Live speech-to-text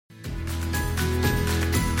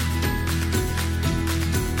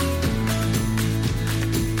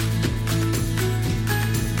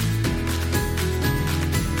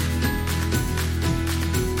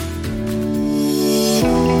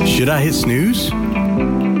Should I hit snooze?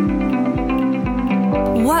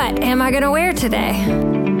 What am I gonna wear today?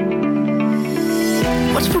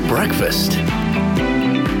 What's for breakfast?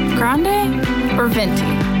 Grande or venti?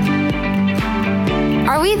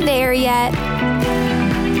 Are we there yet?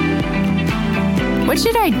 What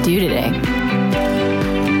should I do today?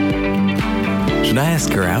 Should I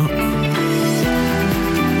ask her out?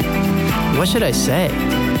 What should I say?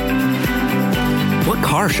 What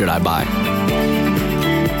car should I buy?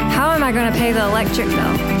 How am I gonna pay the electric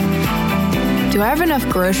bill? Do I have enough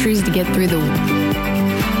groceries to get through the...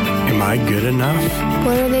 Am I good enough?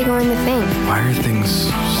 What are they going to think? Why are things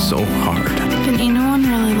so hard? Can anyone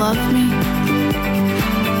really love me?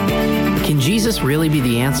 Can Jesus really be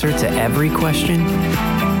the answer to every question?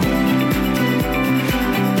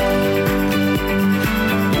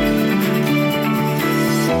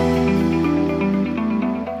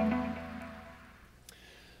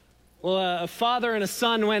 Well, a father and a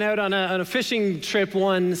son went out on a fishing trip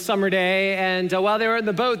one summer day, and while they were in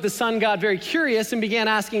the boat, the son got very curious and began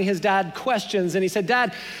asking his dad questions. And he said,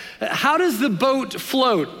 "Dad, how does the boat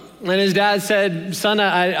float?" And his dad said, "Son,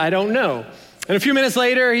 I don't know." And a few minutes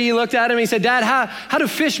later, he looked at him and he said, "Dad, how do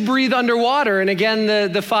fish breathe underwater?" And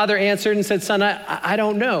again, the father answered and said, "Son, I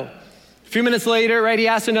don't know." A few minutes later, right, he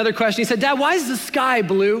asked another question. He said, "Dad, why is the sky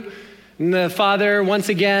blue?" And the father once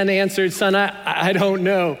again answered, "Son, I don't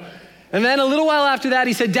know." And then a little while after that,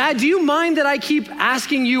 he said, "Dad, do you mind that I keep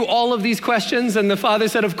asking you all of these questions?" And the father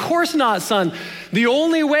said, "Of course not, son. The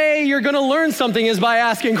only way you're going to learn something is by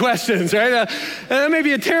asking questions," right? That may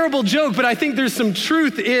be a terrible joke, but I think there's some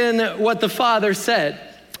truth in what the father said,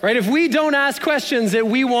 right? If we don't ask questions, that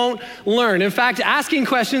we won't learn. In fact, asking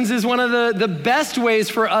questions is one of the best ways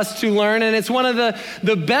for us to learn, and it's one of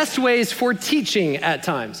the best ways for teaching at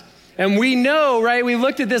times. And we know, right, we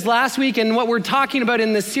looked at this last week, and what we're talking about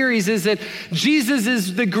in this series is that Jesus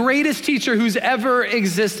is the greatest teacher who's ever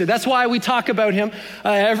existed. That's why we talk about him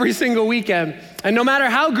every single weekend. And no matter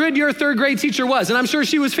how good your third grade teacher was, and I'm sure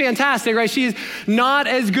she was fantastic, right? She's not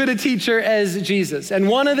as good a teacher as Jesus. And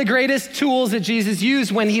one of the greatest tools that Jesus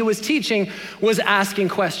used when he was teaching was asking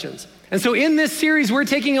questions. And so in this series, we're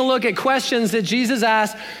taking a look at questions that Jesus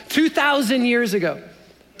asked 2,000 years ago,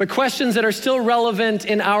 but questions that are still relevant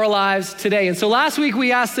in our lives today. And so last week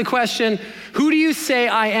we asked the question, who do you say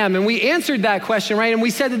I am? And we answered that question, right? And we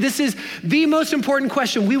said that this is the most important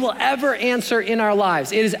question we will ever answer in our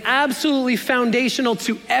lives. It is absolutely foundational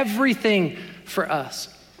to everything for us.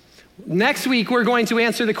 Next week, we're going to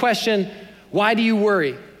answer the question, why do you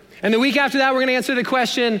worry? And the week after that, we're going to answer the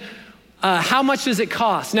question, how much does it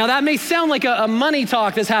cost? Now that may sound like a money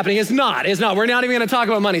talk that's happening. It's not. We're not even gonna talk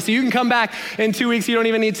about money. So you can come back in 2 weeks. You don't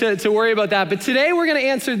even need to worry about that. But today we're gonna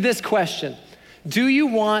answer this question. Do you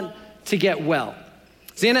want to get well?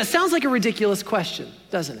 See, and it sounds like a ridiculous question,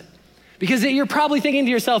 doesn't it? Because you're probably thinking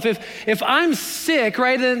to yourself, if I'm sick,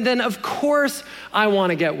 right, then of course I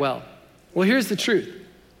wanna get well. Well, here's the truth.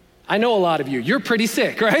 I know a lot of you. You're pretty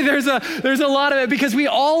sick, right? There's a lot of it because we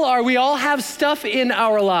all are. We all have stuff in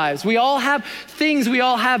our lives. We all have things. We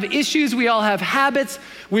all have issues. We all have habits.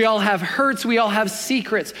 We all have hurts. We all have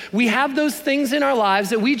secrets. We have those things in our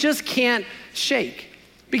lives that we just can't shake.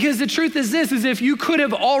 Because the truth is this, is if you could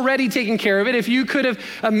have already taken care of it, if you could have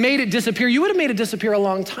made it disappear, you would have made it disappear a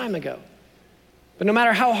long time ago. But no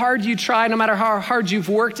matter how hard you try, no matter how hard you've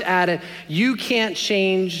worked at it, you can't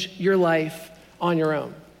change your life on your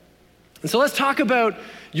own. And so let's talk about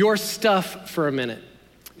your stuff for a minute.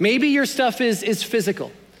 Maybe your stuff is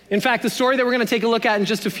physical. In fact, the story that we're gonna take a look at in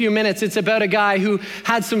just a few minutes, it's about a guy who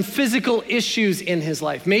had some physical issues in his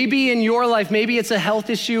life. Maybe in your life, maybe it's a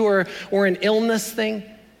health issue or an illness thing.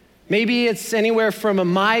 Maybe it's anywhere from a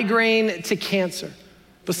migraine to cancer.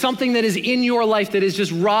 But something that is in your life that is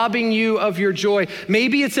just robbing you of your joy.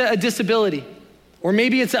 Maybe it's a disability, or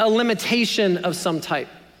maybe it's a limitation of some type.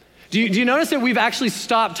 Do you notice that we've actually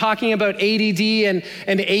stopped talking about ADD and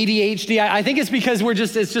ADHD? I think it's because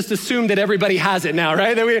it's just assumed that everybody has it now,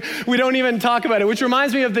 right? That we don't even talk about it, which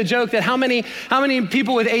reminds me of the joke that how many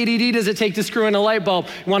people with ADD does it take to screw in a light bulb?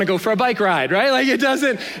 You want to go for a bike ride, right? Like it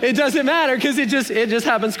doesn't matter because it just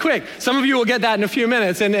happens quick. Some of you will get that in a few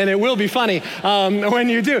minutes and it will be funny when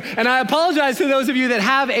you do. And I apologize to those of you that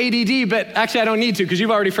have ADD, but actually I don't need to because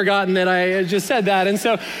you've already forgotten that I just said that. And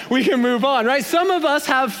so we can move on, right? Some of us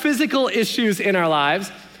have physical issues in our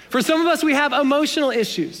lives. For some of us, we have emotional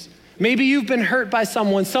issues. Maybe you've been hurt by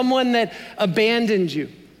someone that abandoned you,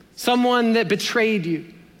 someone that betrayed you,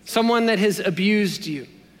 someone that has abused you.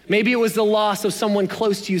 Maybe it was the loss of someone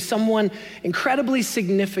close to you, someone incredibly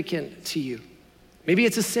significant to you. Maybe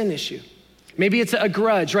it's a sin issue. Maybe it's a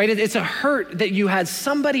grudge, right? It's a hurt that you had.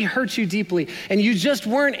 Somebody hurt you deeply, and you just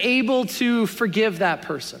weren't able to forgive that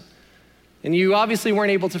person. And you obviously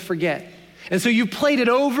weren't able to forget. And so you played it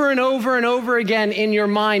over and over and over again in your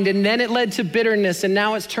mind, and then it led to bitterness, and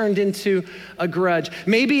now it's turned into a grudge.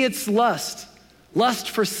 Maybe it's lust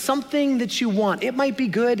for something that you want. It might be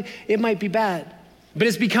good, it might be bad, but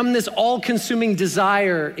it's become this all-consuming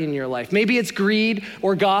desire in your life. Maybe it's greed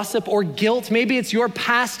or gossip or guilt. Maybe it's your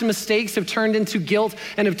past mistakes have turned into guilt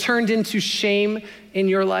and have turned into shame in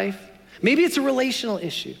your life. Maybe it's a relational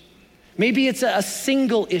issue. Maybe it's a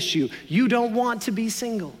single issue. You don't want to be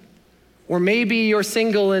single. Or maybe you're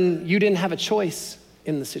single and you didn't have a choice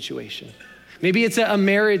in the situation. Maybe it's a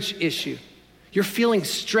marriage issue. You're feeling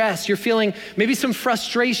stress. You're feeling maybe some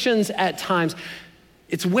frustrations at times.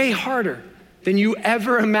 It's way harder than you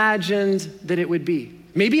ever imagined that it would be.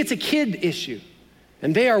 Maybe it's a kid issue,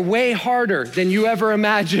 and they are way harder than you ever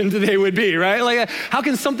imagined they would be, right? Like, how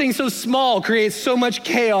can something so small create so much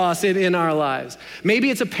chaos in our lives? Maybe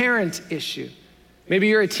it's a parent issue. Maybe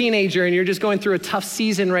you're a teenager and you're just going through a tough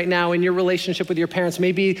season right now in your relationship with your parents.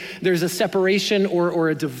 Maybe there's a separation or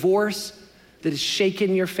a divorce that has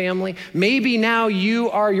shaken your family. Maybe now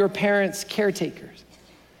you are your parents' caretakers,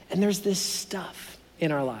 and there's this stuff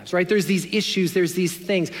in our lives, right? There's these issues, there's these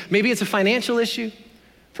things. Maybe it's a financial issue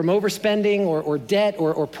from overspending or debt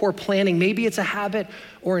or poor planning. Maybe it's a habit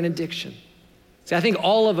or an addiction. See, I think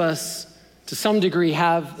all of us, to some degree,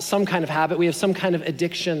 have some kind of habit. We have some kind of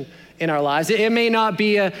addiction in our lives. It may not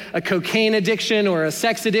be a cocaine addiction or a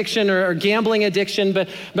sex addiction or gambling addiction, but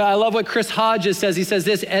I love what Chris Hodges says. He says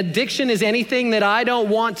this: addiction is anything that I don't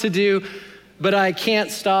want to do, but I can't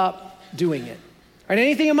stop doing it. Right?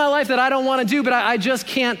 Anything in my life that I don't want to do, but I just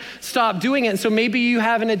can't stop doing it. And so maybe you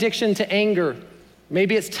have an addiction to anger.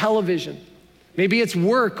 Maybe it's television. Maybe it's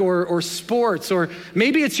work or sports, or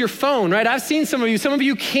maybe it's your phone, right? I've seen some of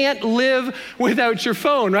you can't live without your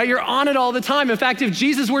phone, right? You're on it all the time. In fact, if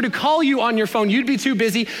Jesus were to call you on your phone, you'd be too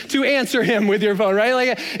busy to answer him with your phone, right?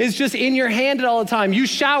 Like, it's just in your hand all the time. You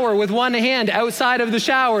shower with one hand outside of the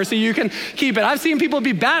shower so you can keep it. I've seen people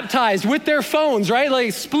be baptized with their phones, right? Like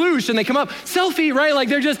sploosh, and they come up, selfie, right? Like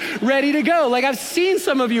they're just ready to go. Like, I've seen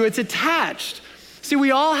some of you, it's attached. See,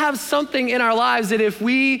 we all have something in our lives that if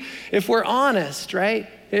we're honest, right?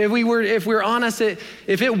 If we're honest,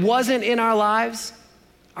 if it wasn't in our lives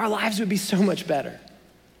would be so much better.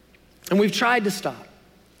 And we've tried to stop,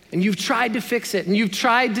 and you've tried to fix it, and you've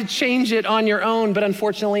tried to change it on your own, but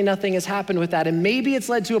unfortunately nothing has happened with that. And maybe it's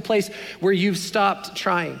led to a place where you've stopped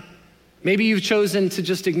trying. Maybe you've chosen to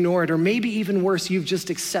just ignore it, or maybe even worse, you've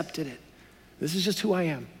just accepted it. This is just who I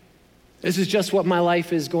am. This is just what my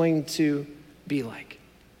life is going to be like.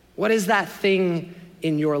 What is that thing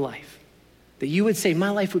in your life that you would say,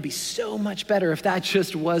 my life would be so much better if that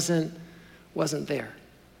just wasn't there?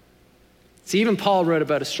 See, even Paul wrote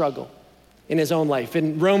about a struggle in his own life.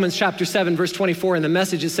 In Romans chapter 7, verse 24, in the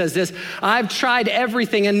Message, it says this: I've tried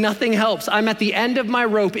everything and nothing helps. I'm at the end of my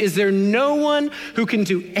rope. Is there no one who can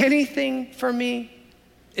do anything for me?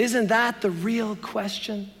 Isn't that the real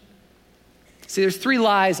question? See, there's 3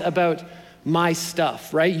 lies about my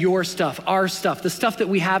stuff, right? Your stuff, our stuff, the stuff that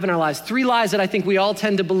we have in our lives. 3 lies that I think we all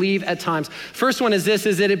tend to believe at times. First one is this,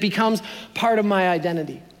 is that it becomes part of my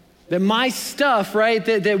identity. That my stuff, right,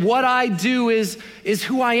 that what I do is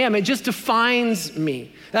who I am. It just defines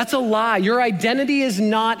me. That's a lie. Your identity is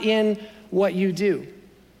not in what you do.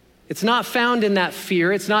 It's not found in that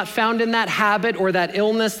fear. It's not found in that habit or that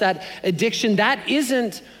illness, that addiction. That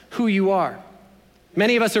isn't who you are.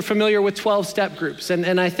 Many of us are familiar with 12-step groups,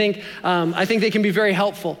 and I think they can be very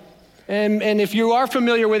helpful. And if you are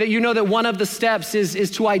familiar with it, you know that one of the steps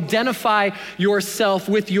is to identify yourself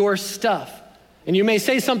with your stuff. And you may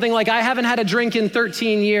say something like, I haven't had a drink in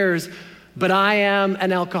 13 years, but I am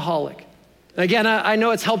an alcoholic. Again, I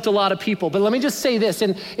know it's helped a lot of people, but let me just say this.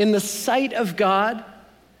 In the sight of God,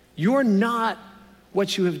 you're not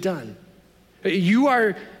what you have done. You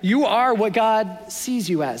are what God sees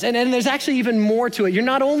you as. And there's actually even more to it. You're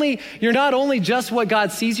not only just what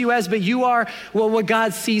God sees you as, but you are what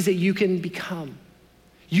God sees that you can become.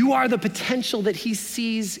 You are the potential that he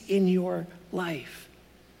sees in your life.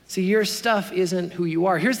 See, your stuff isn't who you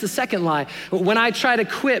are. Here's the second lie. When I try to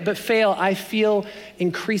quit but fail, I feel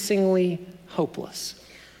increasingly hopeless.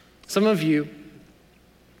 Some of you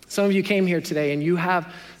came here today and you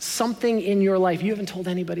have something in your life you haven't told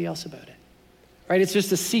anybody else about it. Right? It's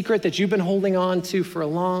just a secret that you've been holding on to for a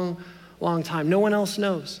long, long time. No one else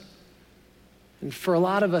knows. And for a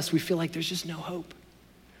lot of us, we feel like there's just no hope.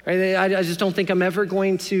 Right? I just don't think I'm ever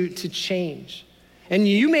going to change. And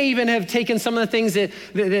you may even have taken some of the things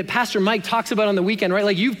that Pastor Mike talks about on the weekend, right?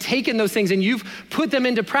 Like you've taken those things and you've put them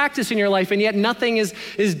into practice in your life, and yet nothing is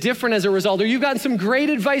different as a result. Or you've gotten some great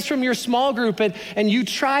advice from your small group and you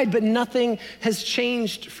tried, but nothing has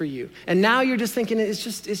changed for you. And now you're just thinking it's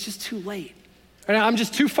just too late. Right? I'm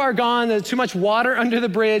just too far gone, there's too much water under the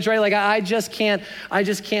bridge, right? Like I just can't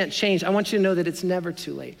change. I want you to know that it's never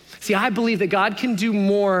too late. See, I believe that God can do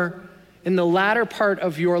more in the latter part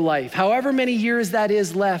of your life, however many years that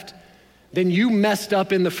is left, then you messed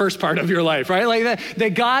up in the first part of your life, right? Like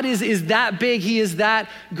that God is that big, he is that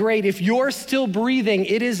great. If you're still breathing,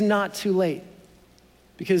 it is not too late,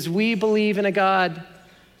 because we believe in a God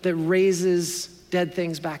that raises dead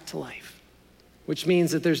things back to life, which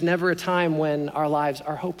means that there's never a time when our lives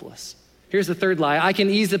are hopeless. Here's the third lie: I can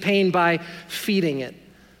ease the pain by feeding it.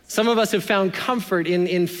 Some of us have found comfort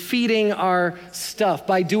in feeding our stuff,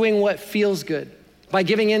 by doing what feels good, by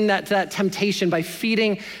giving in to that temptation, by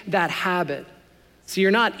feeding that habit. So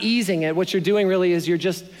you're not easing it. What you're doing really is you're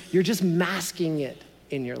just masking it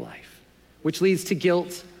in your life, which leads to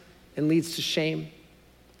guilt and leads to shame.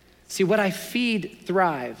 See, what I feed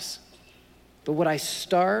thrives, but what I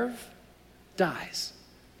starve dies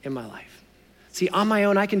in my life. See, on my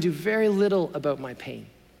own, I can do very little about my pain,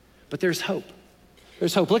 but there's hope.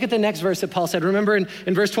 There's hope. Look at the next verse that Paul said. Remember in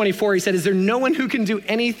verse 24, he said, is there no one who can do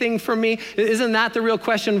anything for me? Isn't that the real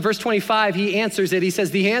question? Verse 25, he answers it. He says,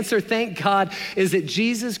 the answer, thank God, is that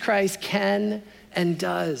Jesus Christ can and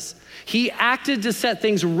does. He acted to set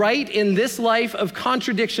things right in this life of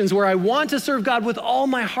contradictions where I want to serve God with all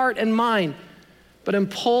my heart and mind, but am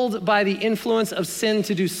pulled by the influence of sin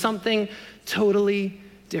to do something totally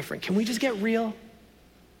different. Can we just get real?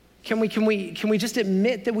 Can we just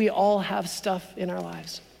admit that we all have stuff in our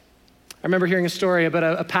lives? I remember hearing a story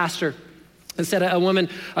about a pastor that said a woman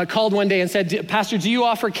called one day and said, Pastor, do you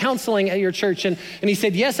offer counseling at your church? And he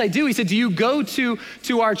said, yes, I do. He said, do you go to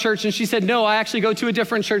our church? And she said, no, I actually go to a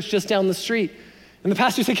different church just down the street. And the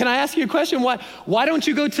pastor said, can I ask you a question? Why don't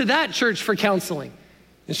you go to that church for counseling?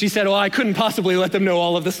 And she said, well, I couldn't possibly let them know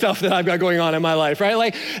all of the stuff that I've got going on in my life,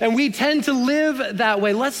 right? And we tend to live that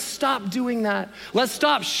way. Let's stop doing that. Let's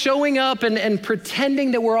stop showing up and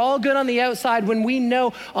pretending that we're all good on the outside when we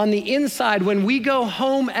know on the inside, when we go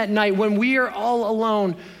home at night, when we are all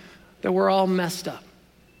alone, that we're all messed up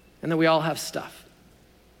and that we all have stuff.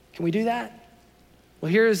 Can we do that?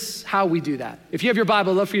 Well, here's how we do that. If you have your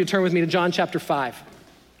Bible, I'd love for you to turn with me to John chapter 5.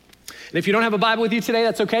 And if you don't have a Bible with you today,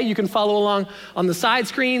 that's okay. You can follow along on the side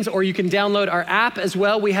screens, or you can download our app as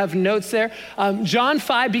well. We have notes there. John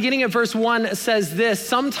 5, beginning at verse 1, says this: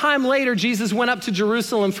 sometime later, Jesus went up to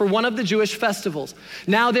Jerusalem for one of the Jewish festivals.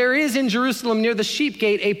 Now there is in Jerusalem near the Sheep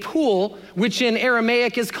Gate a pool, which in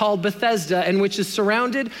Aramaic is called Bethesda, and which is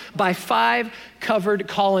surrounded by 5 covered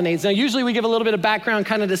colonnades. Now, usually we give a little bit of background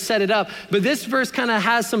kind of to set it up, but this verse kind of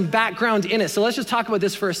has some background in it. So let's just talk about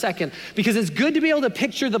this for a second, because it's good to be able to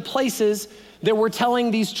picture the places that we're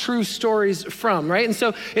telling these true stories from, right? And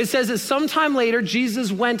so it says that sometime later,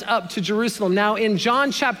 Jesus went up to Jerusalem. Now in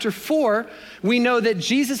John chapter 4, we know that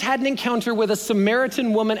Jesus had an encounter with a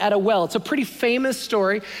Samaritan woman at a well. It's a pretty famous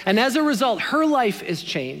story. And as a result, her life is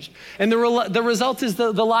changed. And the result is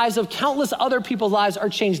the lives of countless other people's lives are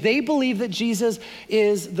changed. They believe that Jesus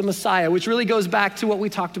is the Messiah, which really goes back to what we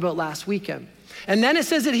talked about last weekend. And then it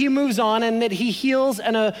says that he moves on and that he heals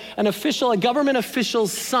a government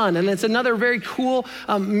official's son. And it's another very cool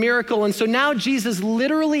miracle. And so now Jesus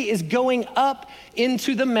literally is going up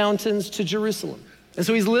into the mountains to Jerusalem. And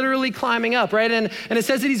so he's literally climbing up, right? And it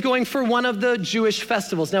says that he's going for one of the Jewish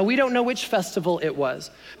festivals. Now, we don't know which festival it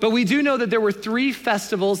was, but we do know that there were 3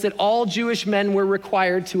 festivals that all Jewish men were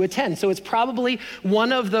required to attend. So it's probably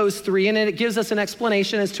one of those 3, and it gives us an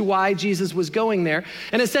explanation as to why Jesus was going there.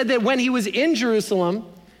 And it said that when he was in Jerusalem,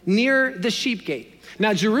 near the Sheep Gate.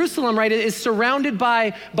 Now, Jerusalem, right, is surrounded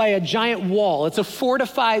by a giant wall. It's a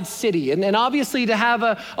fortified city. And obviously, to have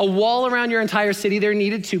a wall around your entire city, there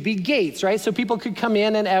needed to be gates, right? So people could come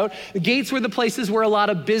in and out. The gates were the places where a lot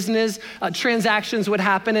of business transactions would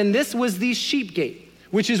happen. And this was the Sheep Gate,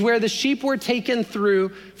 which is where the sheep were taken through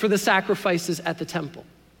for the sacrifices at the temple.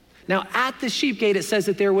 Now, at the Sheep Gate, it says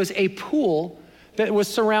that there was a pool that was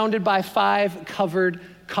surrounded by 5 covered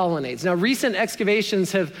colonnades. Now, recent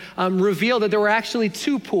excavations have revealed that there were actually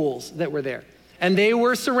 2 pools that were there. And they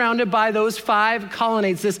were surrounded by those 5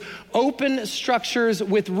 colonnades, this open structures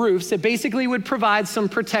with roofs that basically would provide some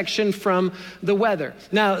protection from the weather.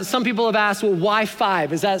 Now, some people have asked, well, why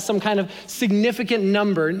 5? Is that some kind of significant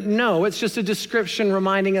number? No, it's just a description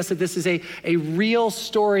reminding us that this is a real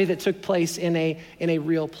story that took place in a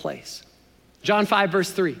real place. John 5,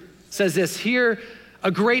 verse 3 says this: here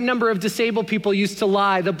A great number of disabled people used to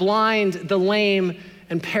lie, the blind, the lame,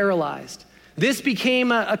 and paralyzed. This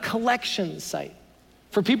became a collection site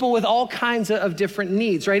for people with all kinds of different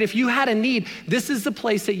needs, right? If you had a need, this is the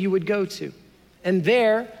place that you would go to. And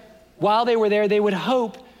there, while they were there, they would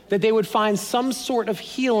hope that they would find some sort of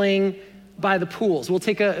healing by the pools. We'll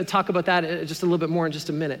talk about that just a little bit more in just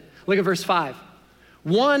a minute. Look at verse 5.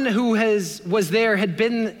 One who was there had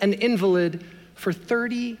been an invalid for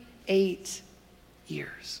 38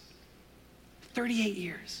 years. 38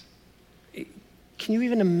 years. Can you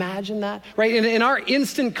even imagine that? Right, in our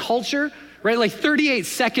instant culture, right, like 38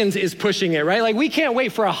 seconds is pushing it, right? Like we can't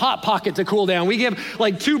wait for a hot pocket to cool down. We give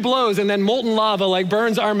like 2 blows and then molten lava like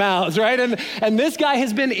burns our mouths, right? And this guy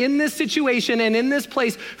has been in this situation and in this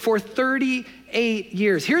place for 38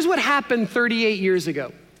 years. Here's what happened 38 years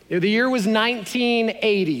ago. The year was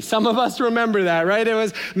 1980. Some of us remember that, right? It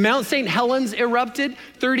was Mount St. Helens erupted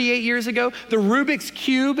 38 years ago. The Rubik's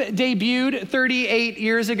Cube debuted 38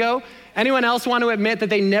 years ago. Anyone else want to admit that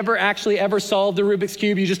they never actually ever solved the Rubik's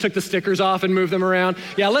Cube? You just took the stickers off and moved them around?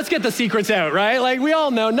 Yeah, let's get the secrets out, right? Like we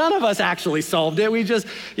all know, none of us actually solved it. We just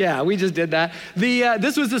did that.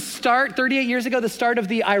 This was the start, 38 years ago, the start of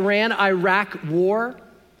the Iran-Iraq war.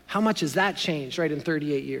 How much has that changed, right, in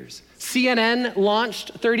 38 years? CNN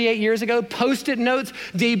launched 38 years ago. Post-it notes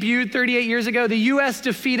debuted 38 years ago. The US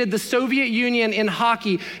defeated the Soviet Union in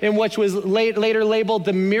hockey in which was later labeled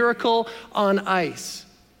the Miracle on Ice.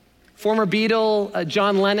 Former Beatle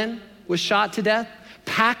John Lennon was shot to death.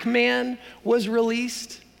 Pac-Man was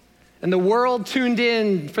released. And the world tuned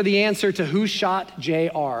in for the answer to who shot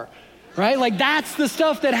JR. Right? Like that's the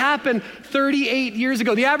stuff that happened 38 years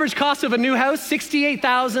ago. The average cost of a new house,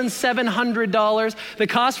 $68,700. The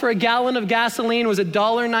cost for a gallon of gasoline was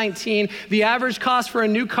 $1.19. The average cost for a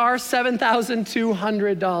new car,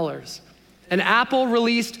 $7,200. And Apple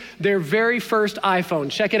released their very first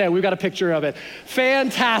iPhone. Check it out, we've got a picture of it.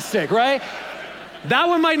 Fantastic, right? That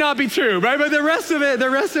one might not be true, right? But the rest of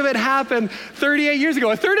it happened 38 years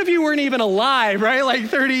ago. A third of you weren't even alive, right? Like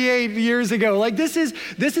 38 years ago. Like this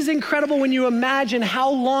is incredible when you imagine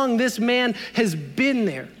how long this man has been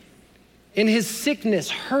there in his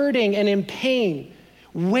sickness, hurting and in pain,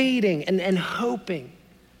 waiting and hoping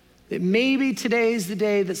that maybe today's the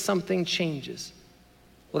day that something changes.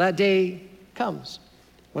 Well, that day comes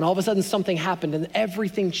when all of a sudden something happened and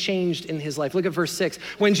everything changed in his life. Look at verse 6.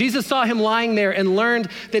 When Jesus saw him lying there and learned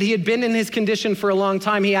that he had been in his condition for a long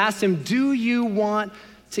time, he asked him, "Do you want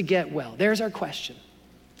to get well?" There's our question.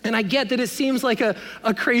 And I get that it seems like a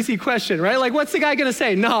crazy question, right? Like, what's the guy gonna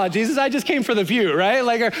say? "No, Jesus, I just came for the view," right?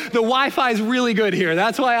 Like, the Wi-Fi is really good here.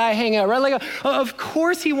 That's why I hang out, right? Like, of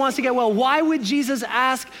course he wants to get well. Why would Jesus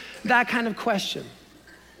ask that kind of question?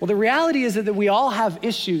 Well, the reality is that we all have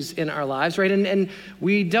issues in our lives, right? And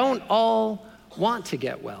we don't all want to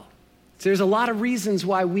get well. So there's a lot of reasons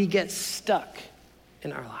why we get stuck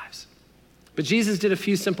in our lives. But Jesus did a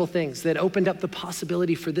few simple things that opened up the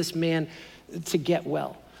possibility for this man to get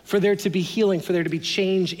well, for there to be healing, for there to be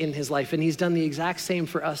change in his life. And he's done the exact same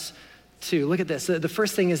for us too. Look at this. The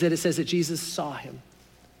first thing is that it says that Jesus saw him.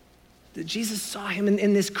 That Jesus saw him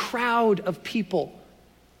in this crowd of people.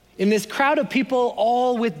 In this crowd of people,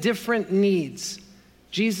 all with different needs,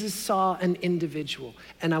 Jesus saw an individual.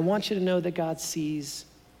 And I want you to know that God sees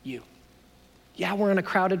you. Yeah, we're on a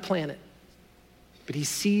crowded planet, but he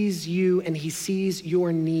sees you and he sees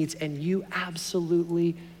your needs, and you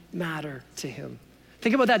absolutely matter to him.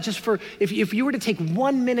 Think about that just for, if you were to take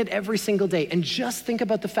 1 minute every single day and just think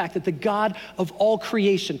about the fact that the God of all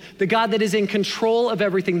creation, the God that is in control of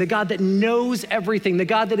everything, the God that knows everything, the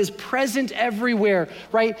God that is present everywhere,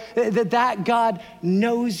 right? That God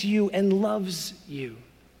knows you and loves you.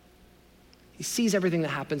 He sees everything that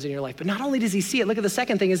happens in your life. But not only does he see it, look at the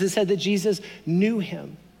second thing is it said that Jesus knew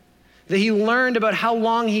him, that he learned about how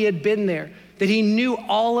long he had been there, that he knew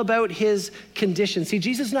all about his condition. See,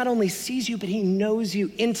 Jesus not only sees you, but he knows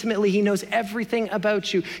you intimately. He knows everything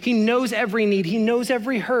about you. He knows every need. He knows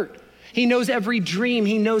every hurt. He knows every dream.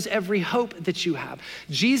 He knows every hope that you have.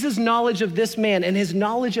 Jesus' knowledge of this man and his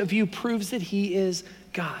knowledge of you proves that he is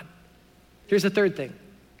God. Here's the third thing.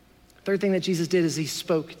 The third thing that Jesus did is he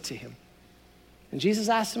spoke to him. And Jesus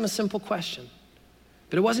asked him a simple question.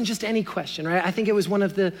 But it wasn't just any question, right? I think it was one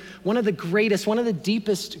of the greatest, one of the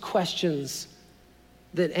deepest questions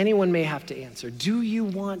that anyone may have to answer. Do you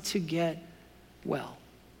want to get well?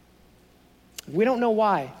 We don't know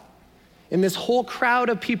why. In this whole crowd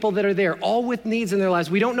of people that are there, all with needs in their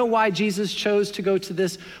lives, we don't know why Jesus chose to go to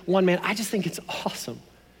this one man. I just think it's awesome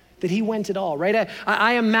that he went it all, right?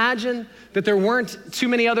 I imagine that there weren't too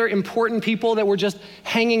many other important people that were just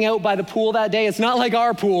hanging out by the pool that day. It's not like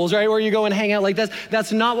our pools, right, where you go and hang out like this.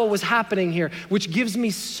 That's not what was happening here, which gives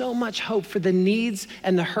me so much hope for the needs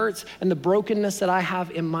and the hurts and the brokenness that I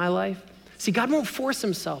have in my life. See, God won't force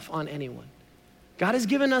himself on anyone. God has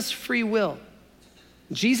given us free will.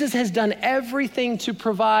 Jesus has done everything to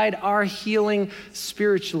provide our healing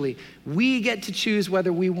spiritually. We get to choose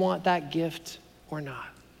whether we want that gift or not.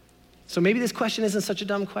 So maybe this question isn't such a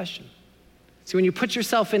dumb question. See, when you put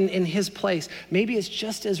yourself in his place, maybe it's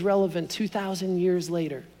just as relevant 2,000 years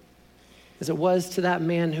later as it was to that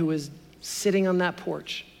man who was sitting on that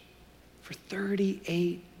porch for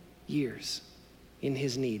 38 years in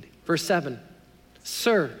his need. Verse 7,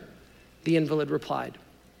 "Sir," the invalid replied,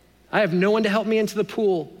 "I have no one to help me into the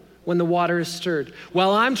pool when the water is stirred.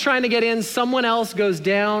 While I'm trying to get in, someone else goes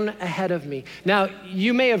down ahead of me." Now,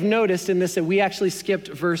 you may have noticed in this that we actually skipped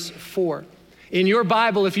verse 4. In your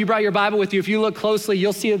Bible, if you brought your Bible with you, if you look closely,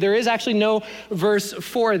 you'll see that there is actually no verse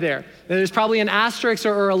 4 there. There's probably an asterisk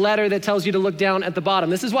or a letter that tells you to look down at the bottom.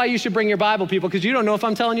 This is why you should bring your Bible, people, because you don't know if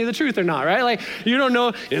I'm telling you the truth or not, right? Like, you don't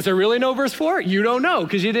know, is there really no verse 4? You don't know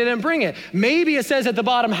because you didn't bring it. Maybe it says at the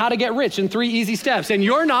bottom, how to get rich in 3 easy steps, and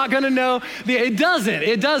you're not gonna know. It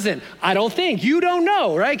doesn't. I don't think. You don't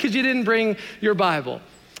know, right? Because you didn't bring your Bible.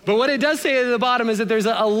 But what it does say at the bottom is that there's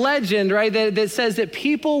a legend, right, that says that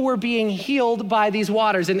people were being healed by these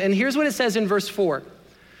waters. And here's what it says in verse 4.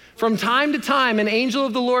 "From time to time, an angel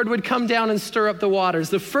of the Lord would come down and stir up the waters.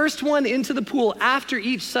 The first one into the pool after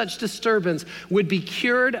each such disturbance would be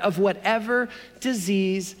cured of whatever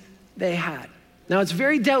disease they had." Now, it's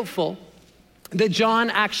very doubtful that John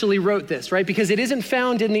actually wrote this, right? Because it isn't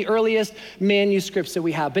found in the earliest manuscripts that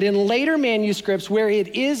we have. But in later manuscripts where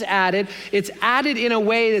it is added, it's added in a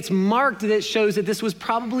way that's marked that shows that this was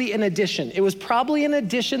probably an addition. It was probably an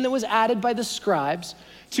addition that was added by the scribes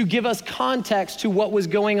to give us context to what was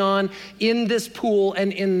going on in this pool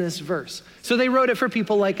and in this verse. So they wrote it for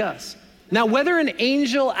people like us. Now, whether an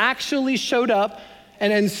angel actually showed up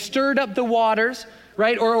and stirred up the waters,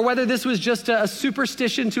 right? Or whether this was just a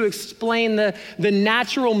superstition to explain the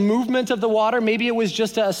natural movement of the water. Maybe it was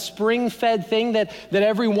just a spring-fed thing that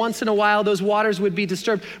every once in a while those waters would be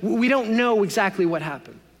disturbed. We don't know exactly what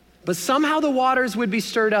happened. But somehow the waters would be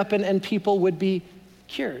stirred up and people would be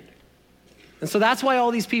cured. And so that's why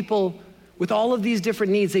all these people with all of these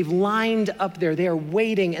different needs, they've lined up there. They are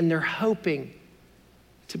waiting and they're hoping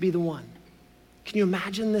to be the one. Can you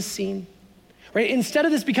imagine this scene? Right? Instead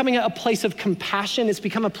of this becoming a place of compassion, it's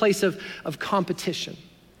become a place of competition.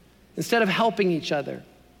 Instead of helping each other,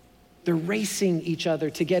 they're racing each other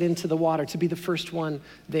to get into the water, to be the first one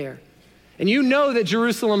there. And you know that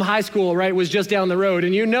Jerusalem High School, right, was just down the road.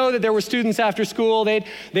 And you know that there were students after school. They'd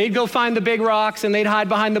go find the big rocks and they'd hide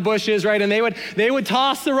behind the bushes, right? And they would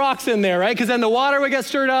toss the rocks in there, right? Because then the water would get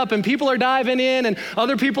stirred up and people are diving in and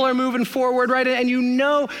other people are moving forward, right? And you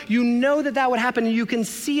know that would happen. And you can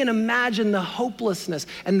see and imagine the hopelessness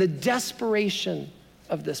and the desperation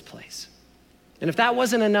of this place. And if that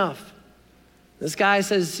wasn't enough, this guy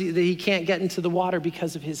says that he can't get into the water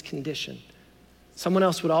because of his condition. Someone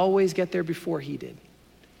else would always get there before he did.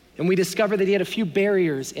 And we discovered that he had a few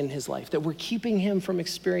barriers in his life that were keeping him from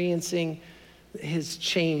experiencing his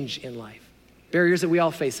change in life. Barriers that we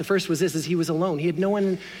all face. The first was this, is he was alone. He had no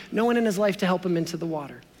one in his life to help him into the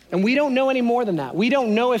water. And we don't know any more than that. We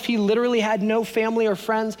don't know if he literally had no family or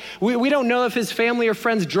friends. We don't know if his family or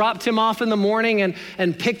friends dropped him off in the morning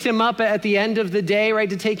and picked him up at the end of the day, right,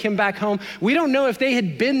 to take him back home. We don't know if they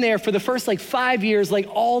had been there for the first 5 years,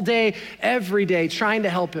 all day, every day, trying to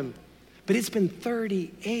help him. But it's been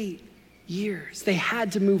 38 years. They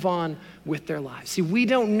had to move on with their lives. See, we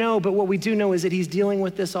don't know, but what we do know is that he's dealing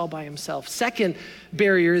with this all by himself. Second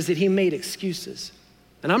barrier is that he made excuses.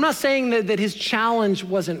 And I'm not saying that his challenge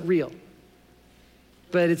wasn't real,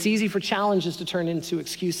 but it's easy for challenges to turn into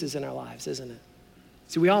excuses in our lives, isn't it?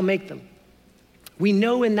 See, we all make them. We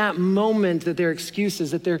know in that moment that they're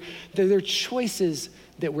excuses, that they're choices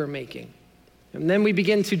that we're making. And then we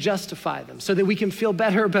begin to justify them so that we can feel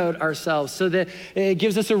better about ourselves, so that it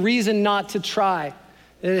gives us a reason not to try.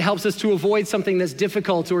 It helps us to avoid something that's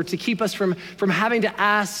difficult or to keep us from having to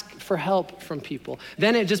ask for help from people.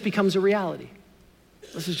 Then it just becomes a reality.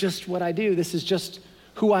 This is just what I do. This is just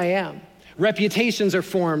who I am. Reputations are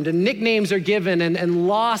formed and nicknames are given and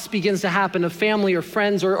loss begins to happen of family or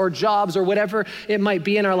friends or jobs or whatever it might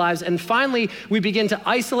be in our lives. And finally, we begin to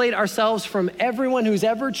isolate ourselves from everyone who's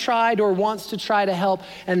ever tried or wants to try to help.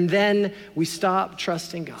 And then we stop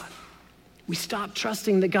trusting God. We stop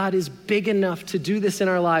trusting that God is big enough to do this in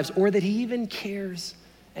our lives or that he even cares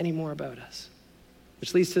anymore about us.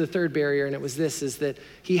 Which leads to the third barrier, and it was this, is that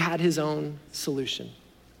he had his own solution.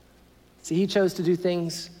 See, he chose to do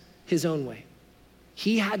things his own way.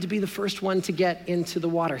 He had to be the first one to get into the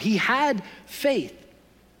water. He had faith,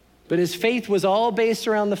 but his faith was all based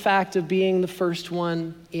around the fact of being the first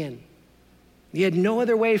one in. He had no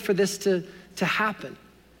other way for this to happen.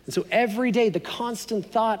 And so every day, the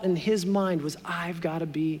constant thought in his mind was, I've got to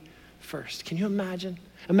be first. Can you imagine?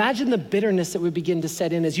 Imagine the bitterness that would begin to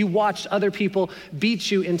set in as you watched other people beat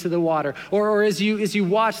you into the water, or as you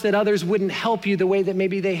watched that others wouldn't help you the way that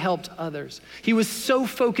maybe they helped others. He was so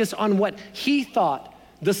focused on what he thought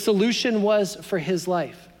the solution was for his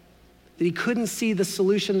life that he couldn't see the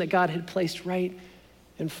solution that God had placed right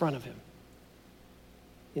in front of him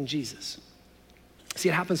in Jesus. See,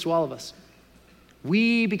 it happens to all of us.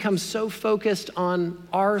 We become so focused on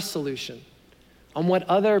our solution, on what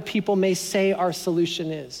other people may say our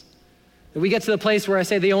solution is, that we get to the place where I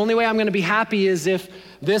say, the only way I'm gonna be happy is if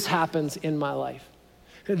this happens in my life.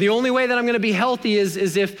 The only way that I'm gonna be healthy is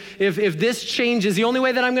if this changes. The only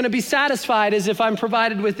way that I'm gonna be satisfied is if I'm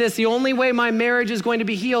provided with this. The only way my marriage is going to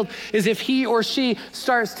be healed is if he or she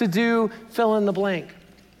starts to do fill in the blank.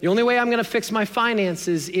 The only way I'm gonna fix my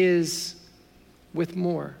finances is with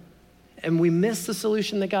more. And we miss the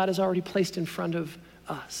solution that God has already placed in front of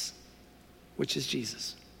us, which is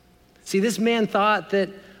Jesus. See, this man thought that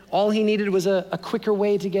all he needed was a quicker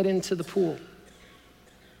way to get into the pool.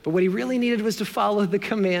 But what he really needed was to follow the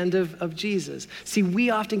command of Jesus. See,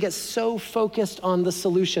 we often get so focused on the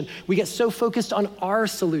solution. We get so focused on our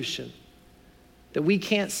solution that we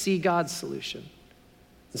can't see God's solution.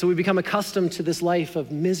 And so we become accustomed to this life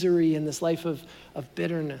of misery and this life of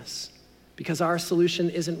bitterness because our solution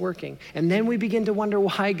isn't working. And then we begin to wonder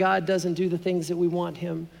why God doesn't do the things that we want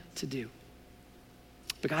him to do.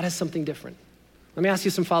 But God has something different. Let me ask you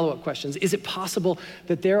some follow-up questions. Is it possible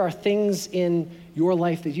that there are things in your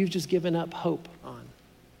life that you've just given up hope on?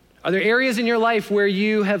 Are there areas in your life where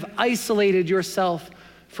you have isolated yourself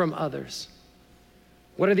from others?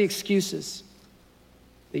 What are the excuses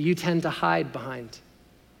that you tend to hide behind?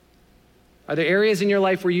 Are there areas in your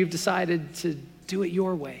life where you've decided to do it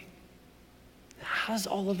your way? How's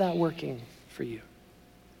all of that working for you?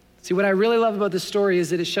 See, what I really love about this story is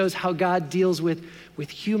that it shows how God deals with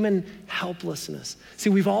human helplessness. See,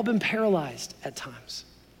 we've all been paralyzed at times.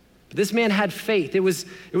 But this man had faith. It was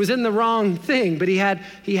in the wrong thing, but he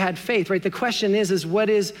had faith, right? The question is what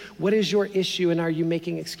is your issue, and are you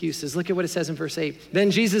making excuses? Look at what it says in verse 8.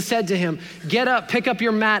 Then Jesus said to him, "Get up, pick up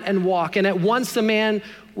your mat and walk." And at once the man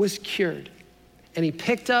was cured. And he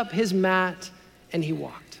picked up his mat and he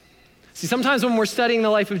walked. See, sometimes when we're studying the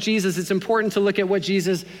life of Jesus, it's important to look at what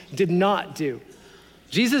Jesus did not do.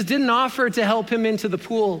 Jesus didn't offer to help him into the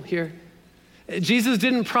pool here. Jesus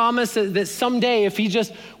didn't promise that someday if he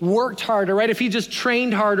just worked harder, right? If he just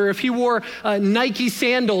trained harder, if he wore Nike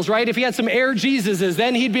sandals, right? If he had some Air Jesuses,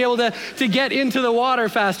 then he'd be able to get into the water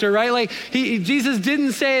faster, right? Like Jesus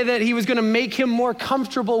didn't say that he was gonna make him more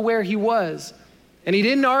comfortable where he was. And he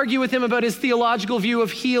didn't argue with him about his theological view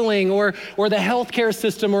of healing or the healthcare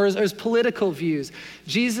system or his political views.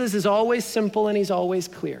 Jesus is always simple and he's always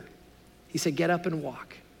clear. He said, get up and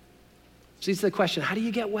walk. So it's the question, how do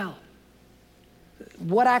you get well?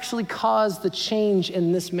 What actually caused the change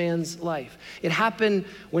in this man's life? It happened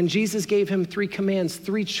when Jesus gave him 3 commands,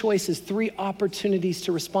 3 choices, 3 opportunities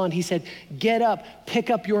to respond. He said, get up,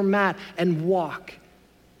 pick up your mat and walk.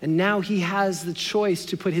 And now he has the choice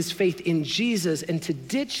to put his faith in Jesus and to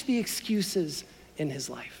ditch the excuses in his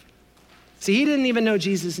life. See, he didn't even know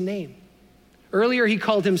Jesus' name. Earlier, he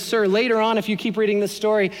called him sir. Later on, if you keep reading this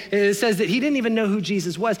story, it says that he didn't even know who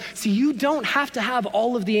Jesus was. See, you don't have to have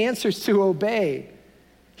all of the answers to obey.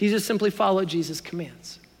 He just simply followed Jesus'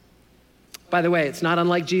 commands. By the way, it's not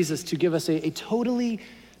unlike Jesus to give us a totally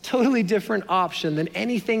different option than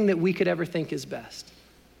anything that we could ever think is best.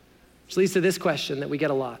 Which leads to this question that we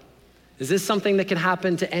get a lot. Is this something that can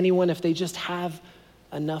happen to anyone if they just have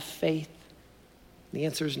enough faith? The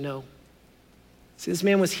answer is no. See, this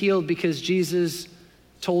man was healed because Jesus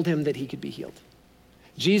told him that he could be healed.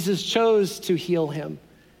 Jesus chose to heal him,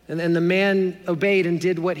 and the man obeyed and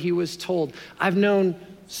did what he was told. I've known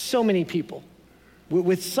so many people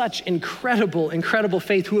with such incredible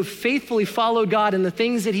faith who have faithfully followed God in the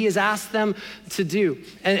things that he has asked them to do,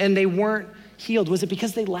 and they weren't healed. Was it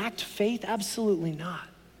because they lacked faith? Absolutely not.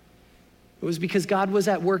 It was because God was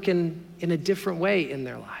at work in a different way in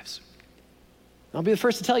their lives. I'll be the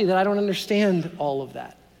first to tell you that I don't understand all of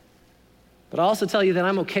that. But I'll also tell you that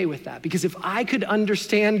I'm okay with that, because if I could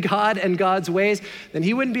understand God and God's ways, then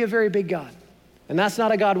he wouldn't be a very big God. And that's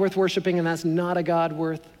not a God worth worshiping, and that's not a God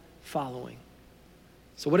worth following.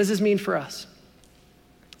 So what does this mean for us?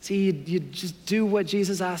 See, you just do what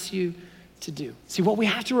Jesus asks you to do. See, what we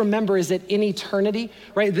have to remember is that in eternity,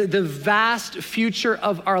 right, the vast future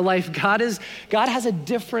of our life, God has a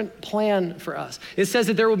different plan for us. It says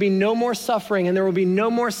that there will be no more suffering, and there will be no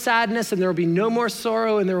more sadness, and there will be no more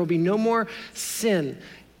sorrow, and there will be no more sin.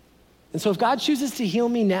 And so if God chooses to heal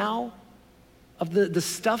me now of the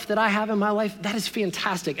stuff that I have in my life, that is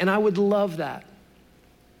fantastic, and I would love that.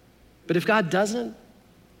 But if God doesn't,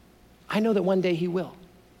 I know that one day he will.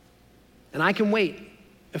 And I can wait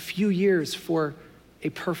a few years for a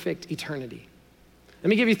perfect eternity. Let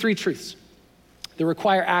me give you 3 truths that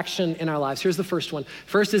require action in our lives. Here's the first one.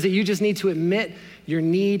 First is that you just need to admit your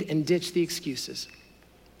need and ditch the excuses.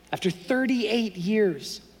 After 38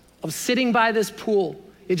 years of sitting by this pool,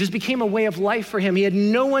 it just became a way of life for him. He had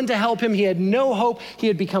no one to help him. He had no hope. He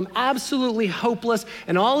had become absolutely hopeless,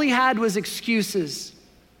 and all he had was excuses.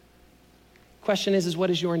 Question is what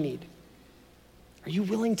is your need? Are you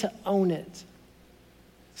willing to own it?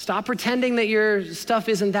 Stop pretending that your stuff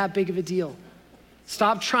isn't that big of a deal.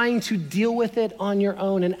 Stop trying to deal with it on your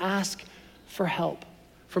own and ask for help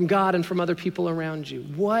from God and from other people around you.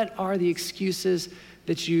 What are the excuses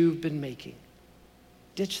that you've been making?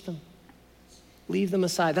 Ditch them. Leave them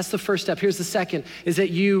aside. That's the first step. Here's the second, is that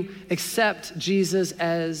you accept Jesus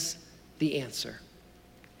as the answer.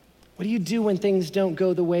 What do you do when things don't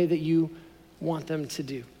go the way that you want them to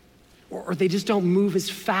do? Or they just don't move as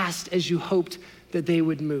fast as you hoped that they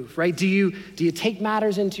would move, right? Do you take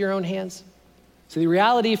matters into your own hands? So the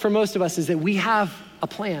reality for most of us is that we have a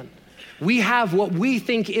plan. We have what we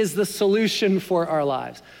think is the solution for our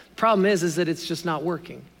lives. The problem is that it's just not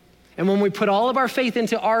working. And when we put all of our faith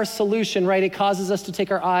into our solution, right, it causes us to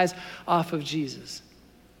take our eyes off of Jesus.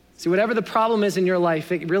 See, whatever the problem is in your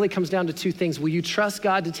life, it really comes down to 2 things. Will you trust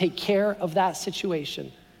God to take care of that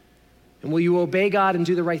situation? And will you obey God and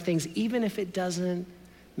do the right things, even if it doesn't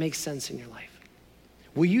make sense in your life?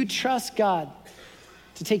 Will you trust God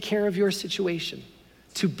to take care of your situation,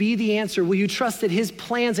 to be the answer? Will you trust that his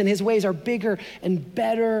plans and his ways are bigger and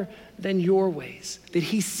better than your ways? That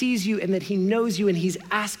he sees you and that he knows you and he's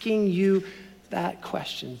asking you that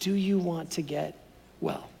question. Do you want to get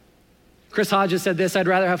well? Chris Hodges said this: I'd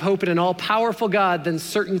rather have hope in an all-powerful God than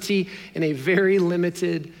certainty in a very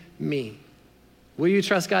limited me. Will you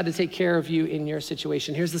trust God to take care of you in your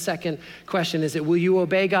situation? Here's the second question, is it will you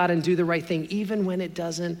obey God and do the right thing even when it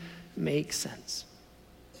doesn't make sense?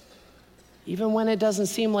 Even when it doesn't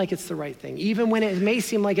seem like it's the right thing, even when it may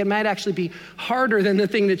seem like it might actually be harder than the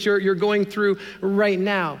thing that you're going through right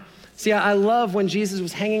now. See, I love when Jesus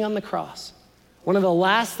was hanging on the cross. One of the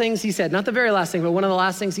last things he said, not the very last thing, but one of the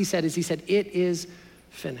last things he said, it is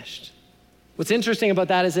finished. What's interesting about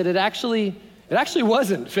that is that it actually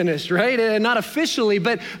wasn't finished, right? Not officially,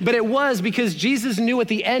 but it was, because Jesus knew what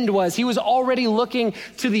the end was. He was already looking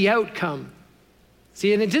to the outcome.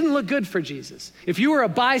 See, and it didn't look good for Jesus. If you were a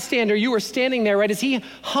bystander, you were standing there, right? As he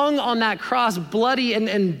hung on that cross, bloody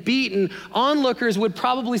and beaten, onlookers would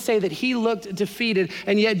probably say that he looked defeated,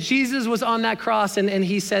 and yet Jesus was on that cross and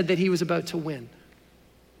he said that he was about to win.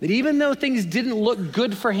 That even though things didn't look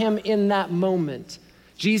good for him in that moment,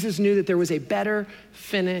 Jesus knew that there was a better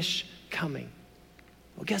finish coming.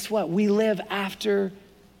 Well, guess what? We live after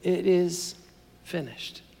it is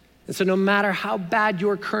finished. And so no matter how bad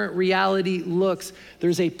your current reality looks,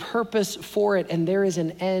 there's a purpose for it and there is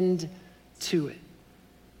an end to it.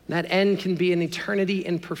 And that end can be an eternity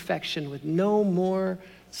in perfection with no more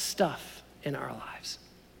stuff in our lives.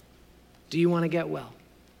 Do you want to get well?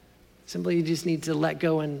 Simply, you just need to let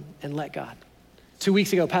go and let God. 2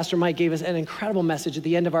 weeks ago, Pastor Mike gave us an incredible message at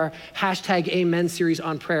the end of our #Amen series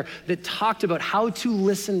on prayer that talked about how to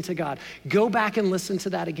listen to God. Go back and listen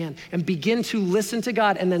to that again and begin to listen to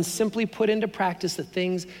God and then simply put into practice the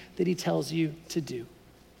things that he tells you to do,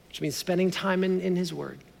 which means spending time in his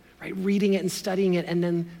word, right? Reading it and studying it and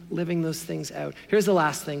then living those things out. Here's the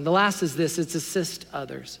last thing. The last is this: it's assist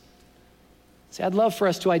others. See, I'd love for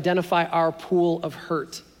us to identify our pool of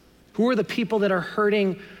hurt. Who are the people that are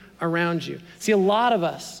hurting around you? See, a lot of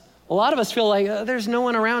us feel like there's no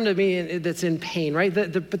one around me that's in pain, right?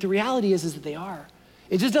 But the reality is that they are.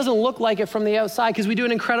 It just doesn't look like it from the outside because we do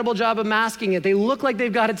an incredible job of masking it. They look like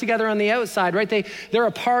they've got it together on the outside, right? They're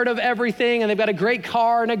a part of everything and they've got a great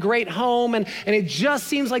car and a great home and it just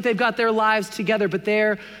seems like they've got their lives together, but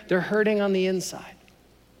they're hurting on the inside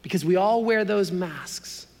because we all wear those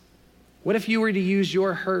masks. What if you were to use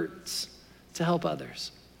your hurts to help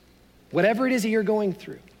others? Whatever it is that you're going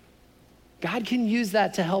through, God can use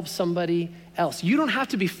that to help somebody else. You don't have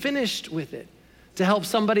to be finished with it to help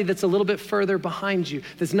somebody that's a little bit further behind you,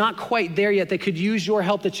 that's not quite there yet, that could use your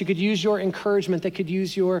help, that you could use your encouragement, that could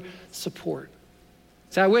use your support.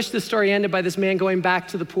 So I wish the story ended by this man going back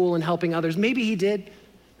to the pool and helping others. Maybe he did.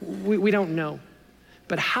 We don't know.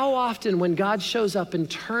 But how often when God shows up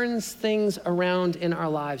and turns things around in our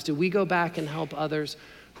lives, do we go back and help others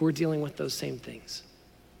who are dealing with those same things?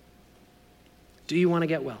 Do you want to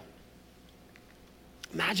get well?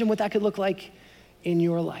 Imagine what that could look like in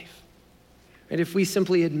your life. And if we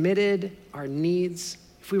simply admitted our needs,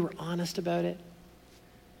 if we were honest about it,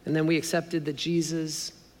 and then we accepted that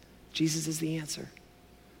Jesus is the answer.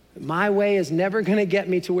 My way is never going to get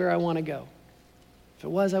me to where I want to go. If it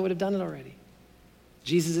was, I would have done it already.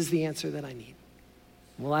 Jesus is the answer that I need.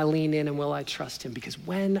 Will I lean in and will I trust him? Because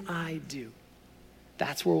when I do,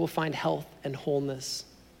 that's where we'll find health and wholeness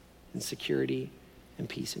and security and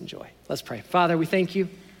peace and joy. Let's pray. Father, we thank you,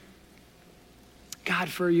 God,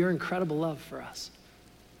 for your incredible love for us.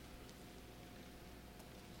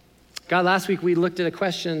 God, last week we looked at a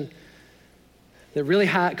question that really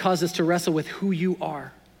caused us to wrestle with who you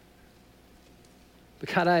are. But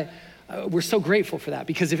God, we're so grateful for that,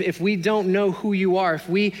 because if we don't know who you are, if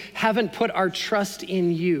we haven't put our trust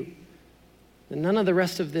in you, then none of the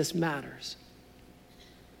rest of this matters.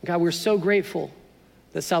 God, we're so grateful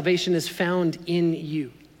that salvation is found in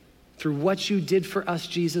you through what you did for us,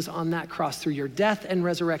 Jesus, on that cross, through your death and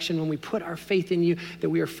resurrection. When we put our faith in you, that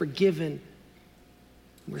we are forgiven,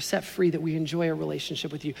 we're set free, that we enjoy a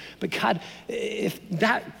relationship with you. But God, if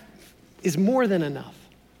that is more than enough,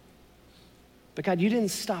 but God, you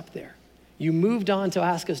didn't stop there. You moved on to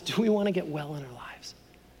ask us, do we want to get well in our lives?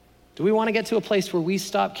 Do we want to get to a place where we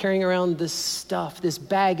stop carrying around this stuff, this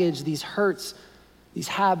baggage, these hurts, these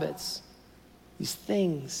habits, these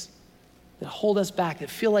things that hold us back, that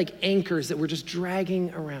feel like anchors that we're just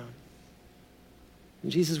dragging around?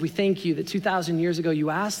 And Jesus, we thank you that 2,000 years ago, you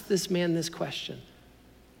asked this man this question,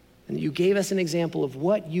 and you gave us an example of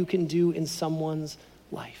what you can do in someone's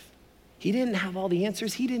life. He didn't have all the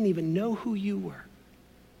answers. He didn't even know who you were,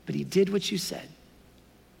 but he did what you said.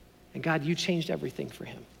 And God, you changed everything for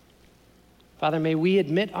him. Father, may we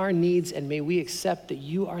admit our needs, and may we accept that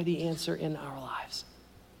you are the answer in our lives.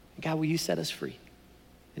 And God, will you set us free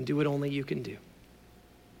and do what only you can do?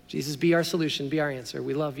 Jesus, be our solution, be our answer.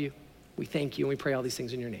 We love you, we thank you, and we pray all these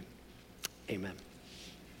things in your name. Amen.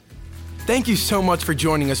 Thank you so much for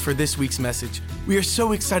joining us for this week's message. We are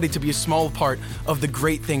so excited to be a small part of the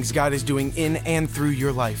great things God is doing in and through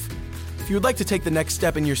your life. If you would like to take the next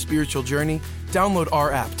step in your spiritual journey, download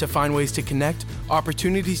our app to find ways to connect,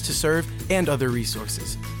 opportunities to serve, and other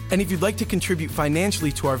resources. And if you'd like to contribute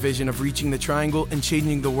financially to our vision of reaching the triangle and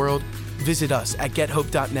changing the world, visit us at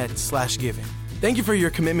gethope.net/giving. Thank you for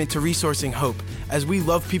your commitment to resourcing hope as we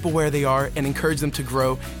love people where they are and encourage them to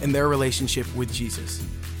grow in their relationship with Jesus.